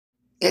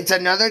It's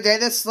another day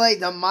to slay.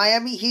 The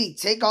Miami Heat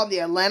take on the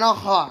Atlanta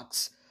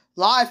Hawks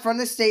live from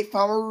the State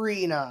Farm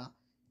Arena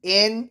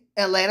in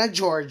Atlanta,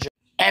 Georgia.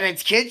 And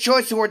it's Kids'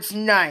 Choice Awards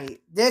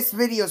night. This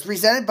video is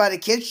presented by the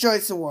Kids'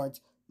 Choice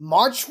Awards,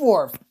 March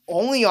 4th,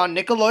 only on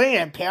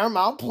Nickelodeon and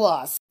Paramount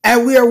Plus.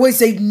 And we are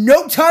wasting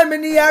no time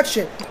in the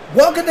action.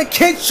 Welcome to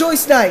Kids'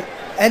 Choice Night.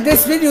 And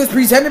this video is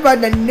presented by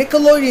the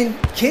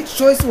Nickelodeon Kids'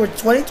 Choice Awards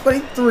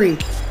 2023,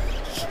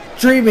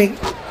 streaming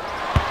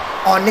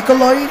on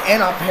Nickelodeon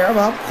and on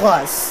Paramount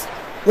Plus,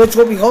 which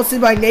will be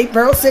hosted by Nate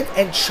Burleson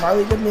and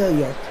Charlie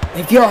D'Amelio.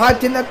 If you're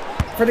hyped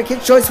for the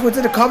Kids' Choice Awards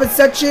in the comment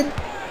section,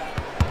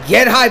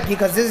 get hyped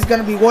because this is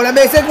going to be one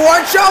amazing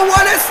award show.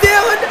 What a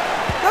steal in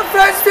the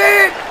first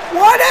period!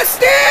 What a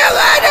steal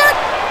in it!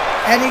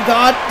 And he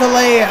got the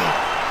layup.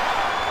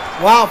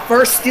 Wow,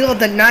 first steal of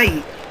the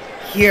night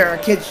here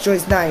at Kids'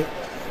 Choice Night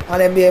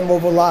on NBA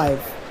Mobile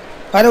Live.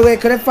 By the way, I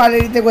couldn't find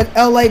anything with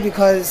LA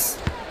because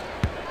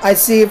I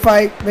see if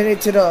I made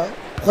it to the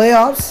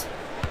playoffs,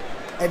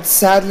 and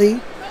sadly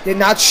did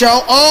not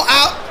show all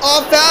out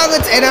off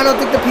balance, and I don't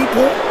think the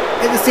people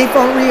in the State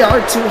Farm Arena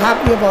are too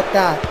happy about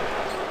that.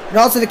 And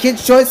also the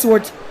Kids' Choice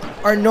Awards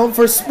are known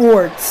for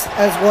sports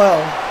as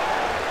well,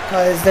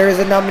 because there is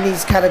a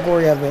nominees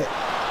category of it.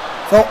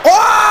 So,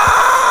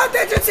 oh,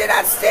 did you see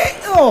that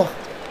steal?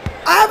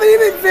 I haven't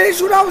even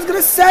finished what I was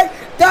gonna say.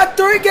 That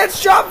three gets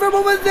shot from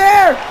over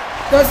there.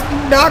 Does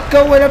not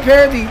go in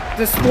apparently.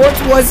 The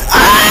sports was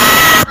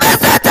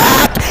missed the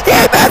dunk!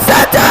 He missed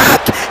the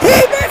dunk!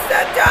 He missed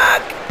the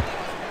dunk!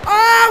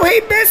 Oh, he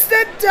missed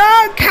the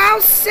dunk! How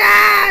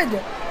sad!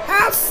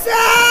 How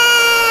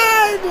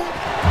sad!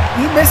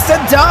 He missed the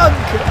dunk!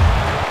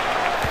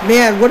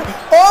 Man, what?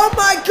 Oh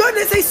my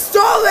goodness, he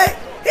stole it!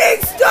 He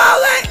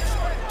stole it!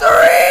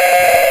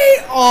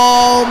 Three!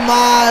 Oh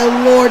my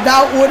lord,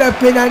 that would have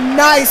been a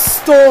nice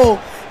stole.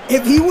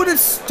 If he would have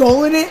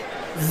stolen it,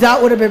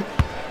 that would have been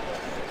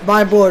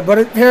my board. But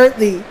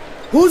apparently,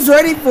 who's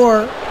ready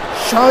for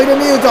Charlie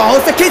D'Amelio to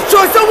host the Kids'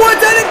 Choice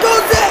Awards, and it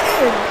goes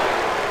in?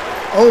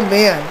 Oh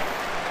man.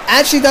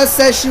 And she does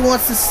say she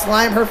wants to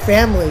slime her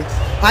family.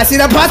 I see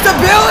the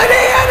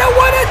possibility, and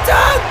what a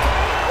dunk!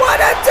 What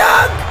a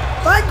dunk!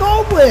 By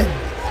Goldwyn.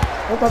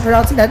 Hope I'm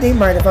pronouncing that name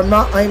right. If I'm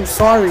not, I'm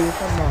sorry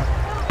if I'm not.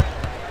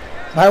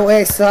 By the way,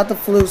 I still have the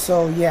flu,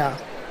 so yeah.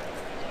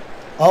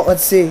 Oh,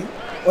 let's see.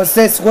 What's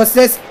this? What's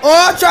this?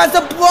 Oh, tries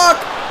to block!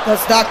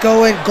 Does not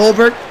go in.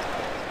 Goldberg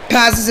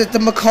passes it to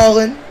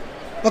McCollum.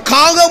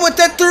 McCollum with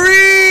the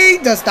three!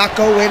 Does not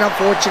go in,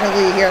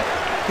 unfortunately, here.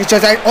 He's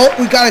just like, oh,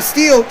 we got to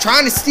steal.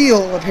 Trying to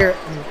steal,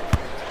 apparently.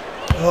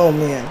 Oh,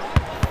 man.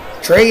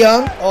 Trae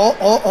Young.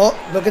 Oh.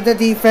 Look at the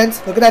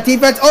defense. Look at that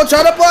defense. Oh,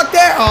 trying to block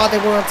there. Oh, they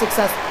were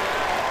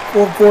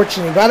unsuccessful,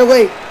 unfortunately. By the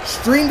way,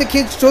 stream the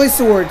Kids' Choice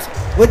Awards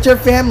with your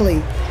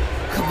family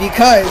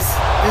because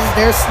this is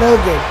their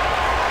slogan.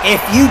 If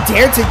you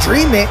dare to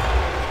dream it,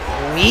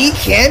 we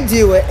can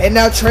do it. And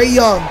now Trae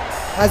Young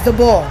has the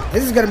ball.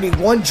 This is going to be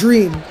one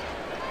dream.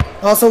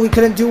 Also, we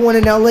couldn't do one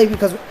in LA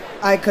because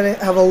I couldn't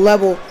have a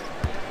level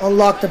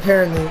unlocked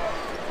apparently.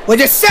 We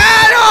just said,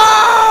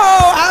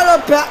 oh, out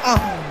of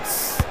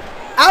bounds.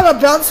 Out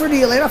of bounds for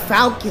the Atlanta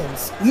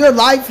Falcons. We are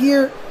live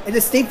here in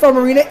the State Farm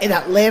Arena in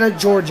Atlanta,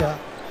 Georgia.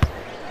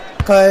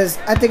 Because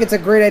I think it's a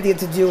great idea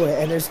to do it.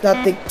 And there's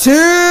nothing. Two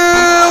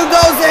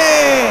goes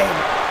in.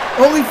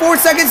 Only 4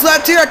 seconds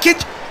left here at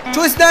Kids'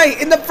 Choice Night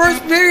in the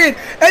first period.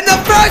 In the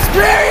first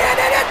period,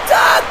 and a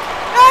dunk!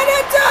 And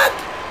a dunk!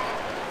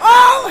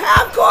 Oh,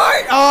 half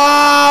court!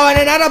 Oh, and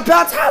an out of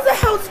bounds. How the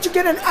hell did you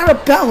get an out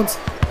of bounds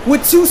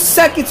with 2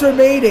 seconds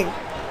remaining?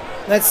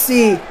 Let's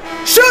see.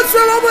 Shoots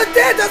from over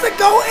there. Doesn't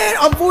go in.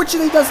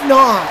 Unfortunately, does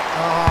not.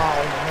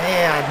 Oh,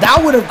 man.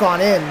 That would have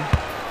gone in.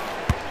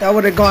 That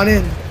would have gone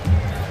in.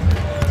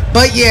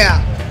 But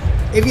yeah.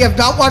 If you have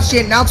not watched the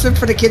announcement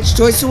for the Kids'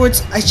 Choice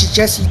Awards, I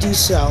suggest you do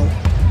so.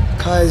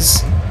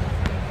 Because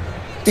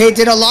they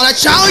did a lot of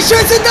challenges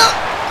in the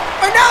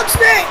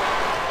announcement.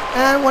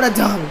 And what a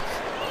dunk.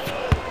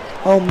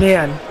 Oh,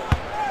 man.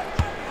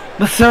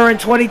 Mathurin,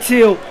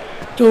 22.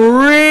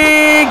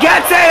 3.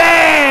 Gets it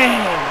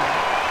in.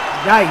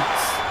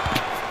 Yikes.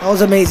 That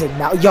was amazing.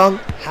 Now Young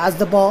has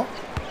the ball.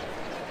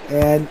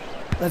 And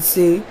let's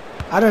see.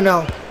 I don't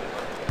know.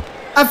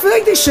 I feel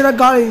like they should have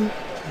gotten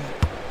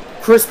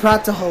Chris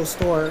Pratt to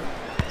host, or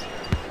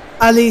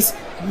at least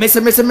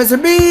Mr.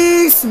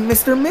 Beast,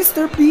 Mr.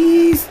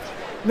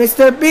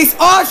 Beast.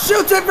 Oh,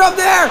 shoots it from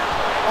there.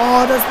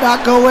 Oh, does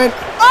not go in.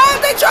 Oh,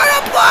 they try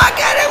to block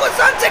it. It was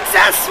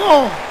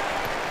unsuccessful.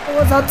 It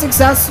was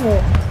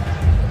unsuccessful.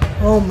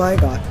 Oh my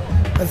God.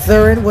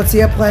 Mathurin, what's he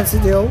have plans to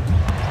do?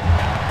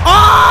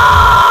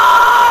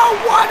 Oh,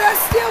 what a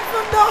steal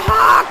from the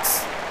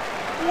Hawks.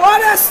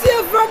 What a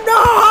steal from the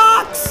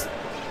Hawks.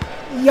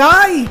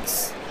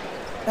 Yikes.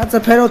 That's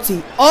a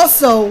penalty.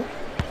 Also,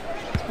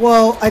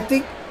 well, I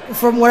think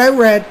from what I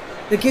read,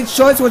 the Kids'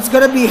 Choice was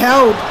going to be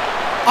held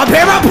on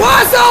Paramount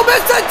Plus. Oh,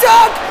 Mr.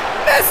 Dunk!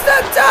 Mr.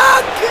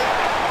 Dunk!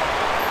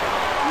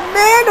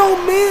 Man, oh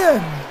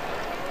man.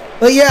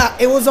 But yeah,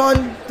 it was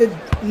on the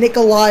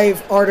Nickel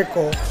Live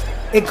article.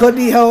 It could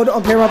be held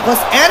on Paramount Plus,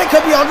 and it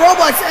could be on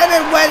Roblox, and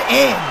it went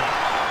in.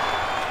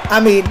 I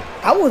mean,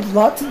 I would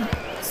love to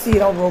see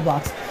it on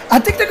Roblox. I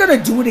think they're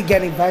gonna do it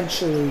again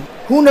eventually.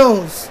 Who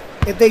knows?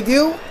 If they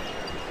do,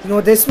 you know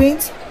what this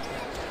means?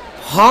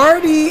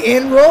 Party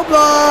in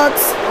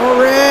Roblox!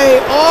 Hooray!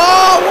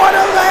 Oh, what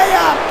a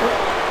layup!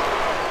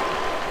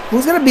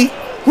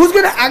 Who's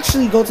gonna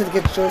actually go to the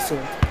Kids' Choice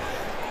Awards?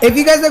 If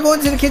you guys are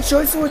going to the Kids'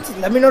 Choice Awards,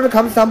 let me know in the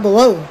comments down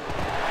below.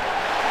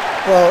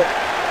 Well,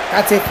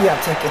 that's if you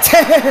have tickets.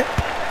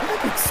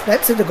 It's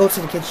expensive to go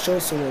to the Kids'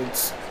 Choice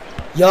Awards.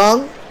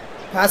 Young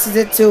passes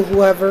it to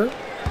whoever.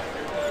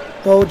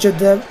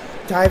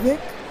 Bojanovic.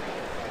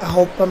 I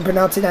hope I'm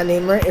pronouncing that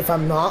name right. If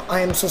I'm not,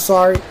 I am so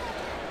sorry.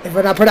 If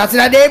I'm not pronouncing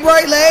that name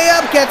right,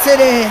 layup gets it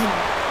in.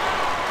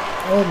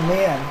 Oh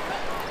man.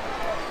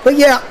 But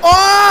yeah.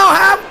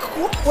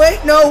 Oh,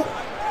 wait, no.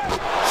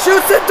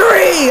 Shoots a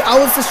three. I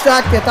was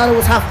distracted. I thought it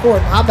was half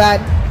court. My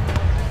bad.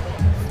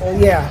 Oh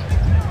yeah.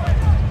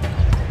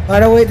 By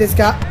the way, this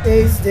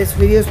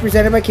video is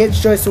presented by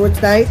Kids' Choice Awards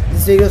tonight.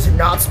 This video is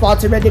not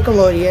sponsored by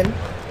Nickelodeon.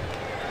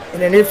 In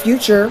the near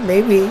future,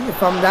 maybe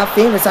if I'm that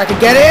famous, I could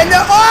get in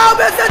there. Oh,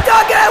 Mr.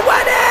 Dunk, it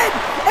went in!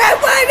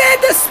 It went in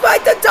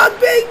despite the dunk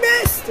being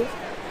missed.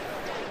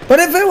 But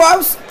if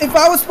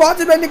I was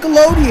sponsored by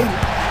Nickelodeon,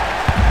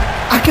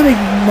 I could make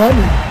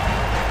money.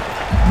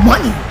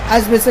 Money,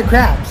 as Mr.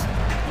 Krabs.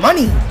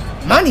 Money,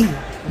 money,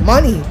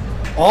 money.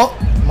 Oh,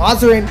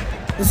 Mazarin.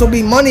 This will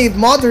be money if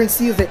Mazarin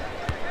steals it.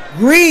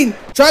 Green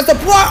tries to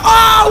block.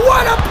 Oh,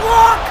 what a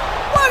block!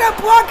 What a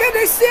block, and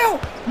they steal.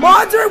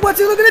 Mazarin, what's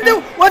he looking to do?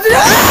 What's he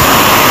doing?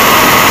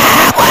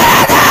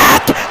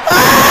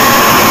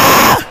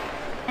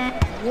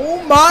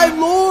 Oh my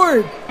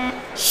lord!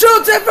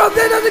 Shoots it from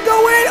there, doesn't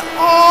go in.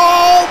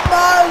 Oh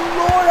my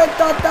lord! I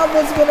thought that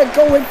was gonna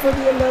go in for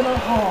the Atlanta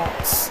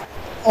Hawks.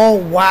 Oh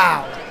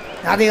wow!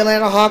 Now the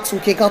Atlanta Hawks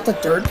will kick off the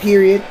third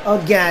period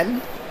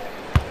again.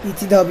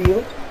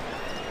 ETW.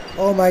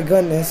 Oh my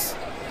goodness!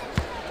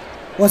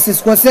 What's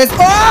this? What's this? Oh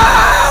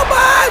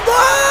my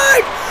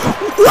lord!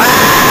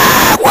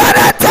 Wow, what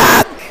a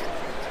dunk!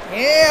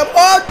 Damn,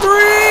 oh,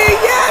 three!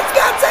 Yes,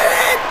 got it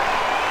in!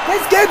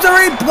 This game's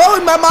already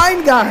blowing my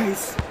mind,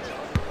 guys.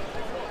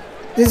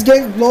 This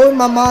game's blowing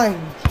my mind.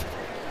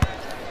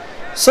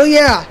 So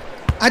yeah,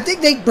 I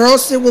think Nate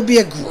Burleson will be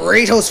a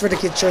great host for the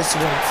Kids' Choice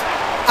Awards.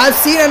 I've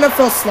seen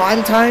NFL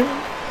Slime Time,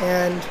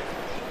 and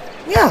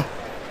yeah,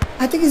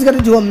 I think he's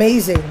gonna do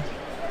amazing.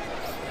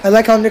 I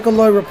like how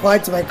Nickelodeon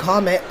replied to my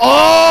comment.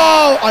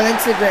 Oh, on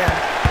Instagram.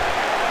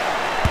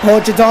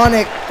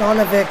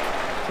 Bojanovic,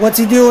 what's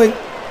he doing?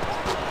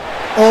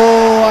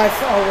 Oh, I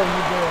saw what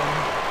he's doing.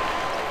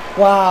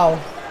 Wow.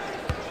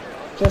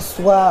 Just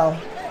wow.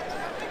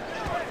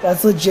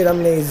 That's legit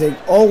amazing.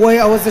 Oh wait,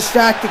 I was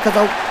distracted because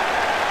I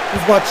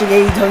was watching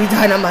AEW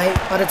Dynamite.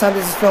 By the time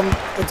this is filmed,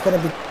 it's gonna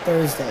be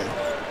Thursday.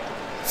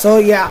 So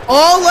yeah.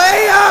 Oh,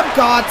 layup!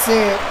 Got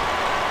it!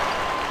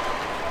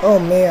 Oh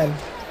man.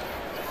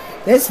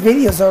 This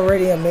video's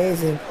already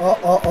amazing.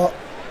 Oh.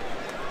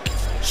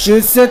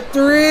 Shoots a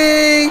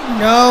three.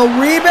 No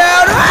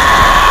rebound.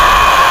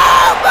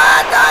 Oh,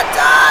 what a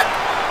dunk!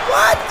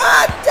 What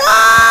a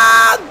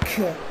dunk!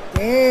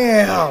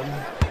 Damn.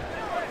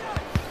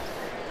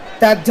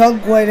 That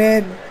dunk went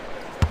in.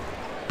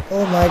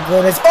 Oh my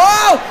goodness.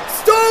 Oh!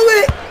 Stole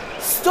it!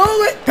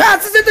 Stole it!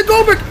 Passes it to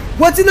Goldberg.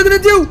 What's he looking to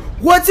do?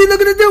 What's he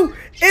looking to do?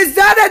 Is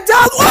that a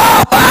dunk?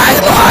 Oh my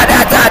lord,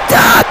 that's a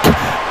dunk!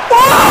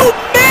 Oh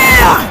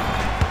man!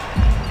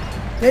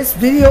 This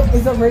video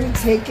is already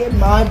taking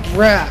my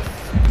breath.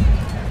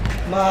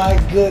 My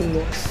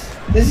goodness.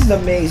 This is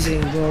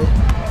amazing, bro.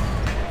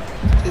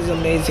 This is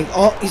amazing.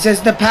 Oh, he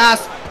says the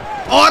pass.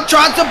 Oh,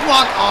 tries to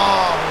block.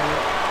 Oh.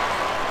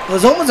 It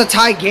was almost a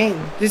tie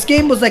game. This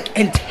game was like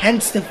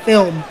intense to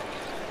film.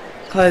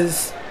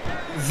 Because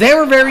they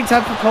were very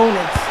tough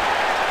opponents.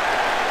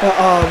 The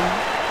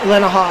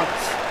Atlanta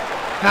Hawks.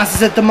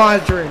 Passes it to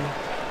Mazarin.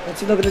 What's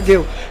he looking to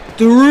do?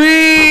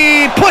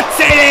 Three! Puts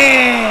it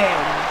in!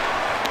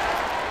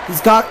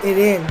 He's got it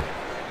in.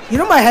 You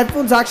know my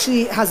headphones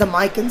actually has a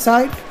mic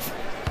inside?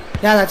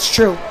 Yeah, that's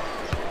true.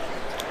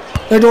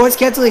 They're noise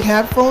canceling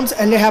headphones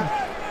and they have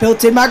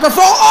built-in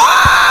microphone.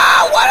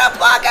 Oh! What a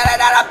block and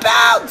another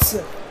bounce!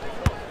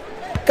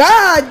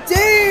 God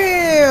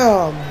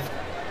damn!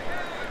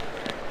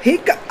 He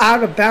got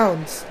out of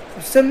bounds.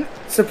 I'm still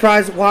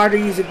surprised why they're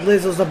using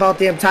Lizzo's about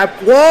damn time.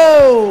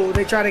 Whoa!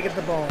 They try to get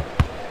the ball.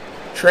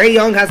 Trae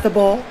Young has the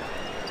ball.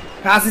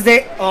 Passes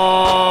it.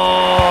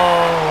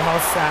 Oh, how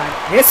sad.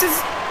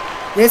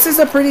 This is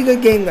a pretty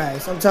good game,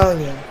 guys. I'm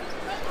telling you.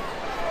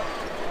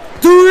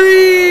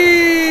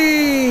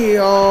 Three!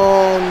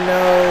 Oh,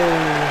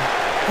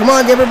 no. Come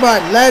on,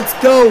 everybody. Let's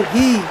go,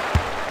 Heat.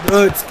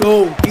 Let's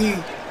go,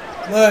 Heat.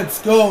 Let's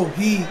go,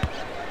 Heat.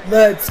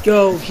 Let's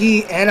go,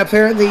 Heat. And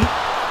apparently,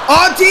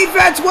 on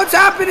defense, what's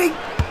happening?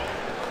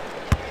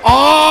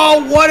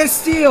 Oh, what a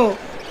steal.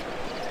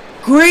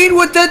 Green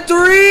with the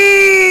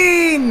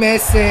three.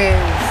 Misses.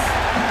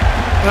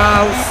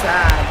 How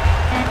sad.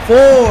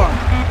 4,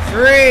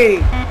 3,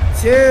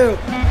 2.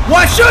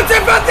 What shoots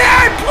it from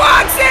there and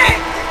blocks it!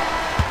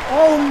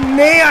 Oh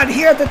man,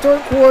 here at the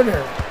third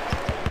quarter.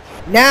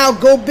 Now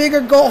go big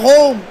or go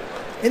home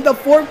in the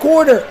fourth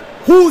quarter.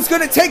 Who's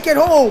gonna take it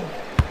home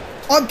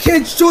on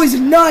Kids Choice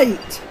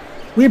Night?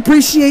 We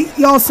appreciate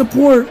y'all's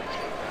support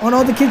on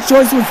all the Kids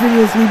Choice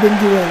videos we've been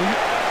doing.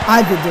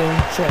 I've been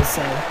doing, should I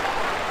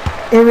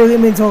say. It really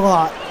means a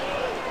lot.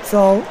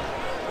 So,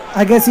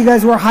 I guess you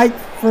guys were hyped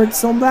for it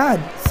so bad.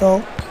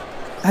 So,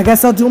 I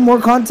guess I'll do more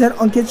content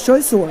on Kids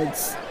Choice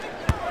Awards.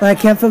 But I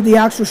can't film the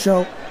actual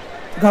show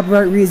for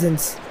copyright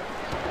reasons.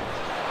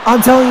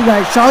 I'm telling you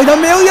guys, Charli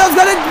D'Amelio's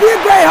gonna be a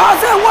great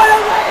host and what a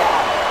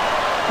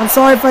layup! I'm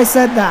sorry if I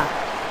said that.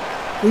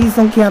 Please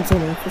don't cancel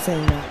me for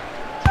saying that.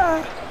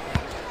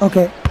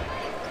 Okay.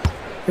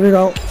 Here we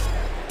go.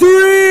 3!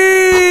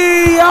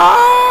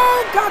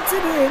 Oh, got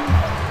it in.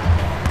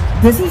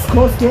 This is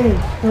close game.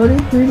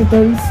 33 to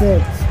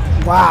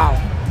 36. Wow.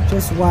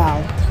 Just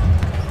wow.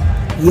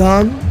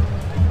 Young.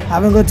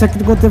 Having a little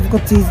technical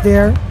difficulties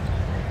there.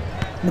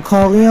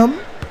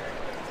 McCollium.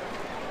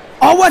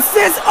 Oh, what's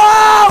this?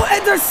 Oh,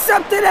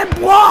 intercepted and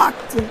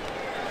blocked.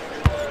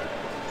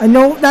 I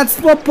know that's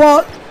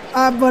football,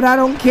 but I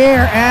don't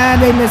care.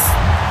 And they missed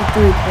the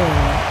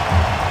three-pointer.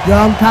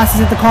 Young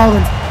passes it to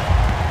Collins.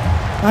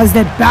 As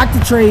they back to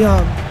Trae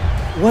Young.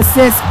 What's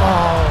this?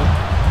 Oh.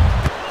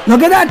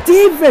 Look at that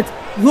defense.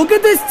 Look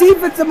at this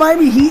defense the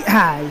Miami Heat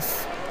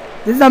has.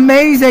 This is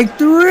amazing. 3.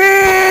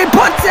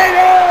 Puts it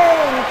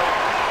in.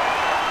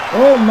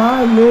 Oh,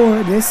 my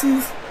Lord. This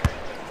is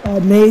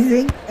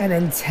amazing and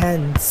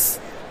intense.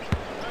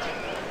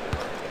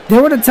 They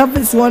were the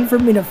toughest one for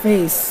me to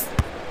face.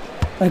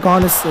 Like,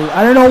 honestly.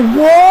 I don't know.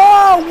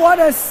 Whoa! What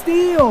a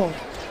steal.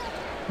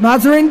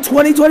 Mazarin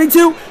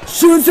 2022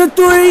 shoots a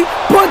 3.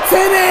 Puts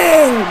it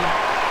in.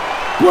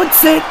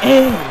 Puts it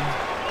in.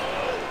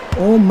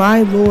 Oh,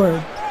 my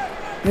Lord.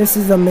 This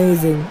is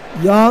amazing.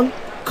 Young.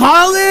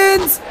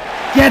 Collins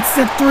gets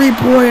the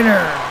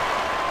three-pointer.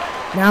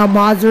 Now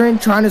Mazarin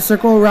trying to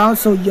circle around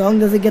so Young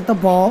doesn't get the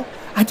ball.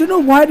 I don't know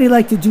why they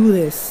like to do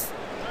this.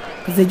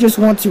 Because they just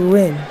want to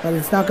win. But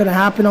it's not going to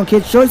happen on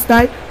Kids Choice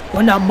Night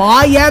when the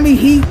Miami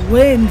Heat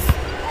wins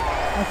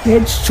on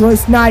Kids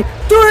Choice Night.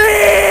 3!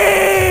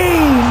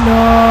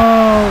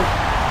 No.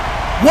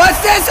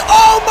 What's this?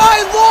 Oh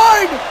my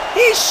Lord!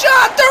 He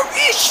shot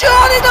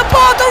it the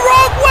ball the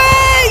wrong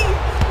way!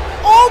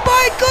 Oh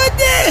my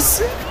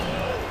goodness!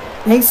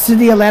 Thanks to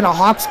the Atlanta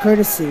Hawks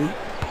courtesy.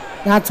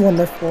 That's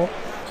wonderful.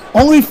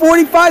 Only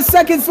 45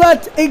 seconds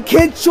left in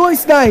Kids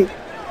Choice Night.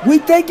 We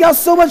thank y'all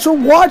so much for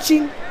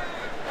watching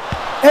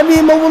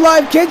NBA Mobile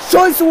Live Kids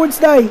Choice Awards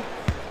Night.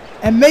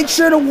 And make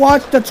sure to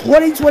watch the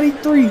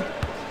 2023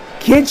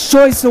 Kids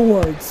Choice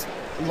Awards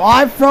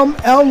live from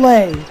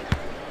LA.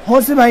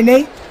 Hosted by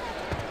Nate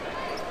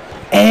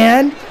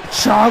and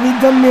Charli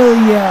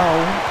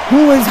D'Amelio,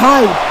 who is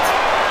hyped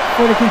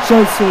for the Kids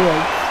Choice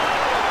Awards.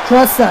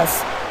 Trust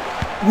us,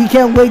 we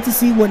can't wait to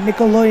see what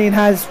Nickelodeon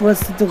has for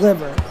us to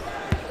deliver.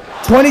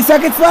 20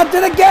 seconds left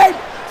in the game.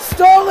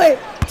 Stole it.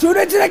 Tune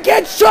into the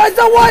Kids Choice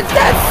Awards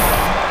this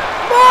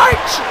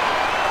March.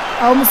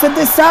 I almost said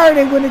this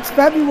Saturday when it's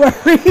February.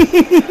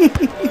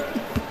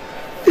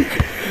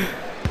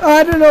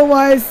 I don't know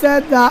why I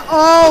said that.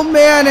 Oh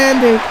man,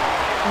 Andy.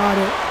 Got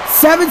it.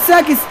 7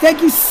 seconds.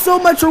 Thank you so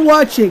much for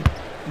watching.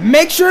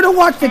 Make sure to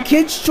watch the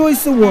Kids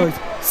Choice Awards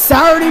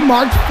Saturday,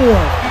 March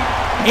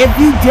 4th. If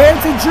you dare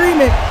to dream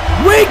it,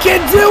 we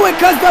can do it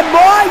because the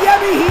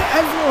Miami Heat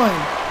has won.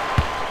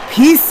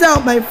 Peace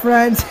out, my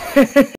friends.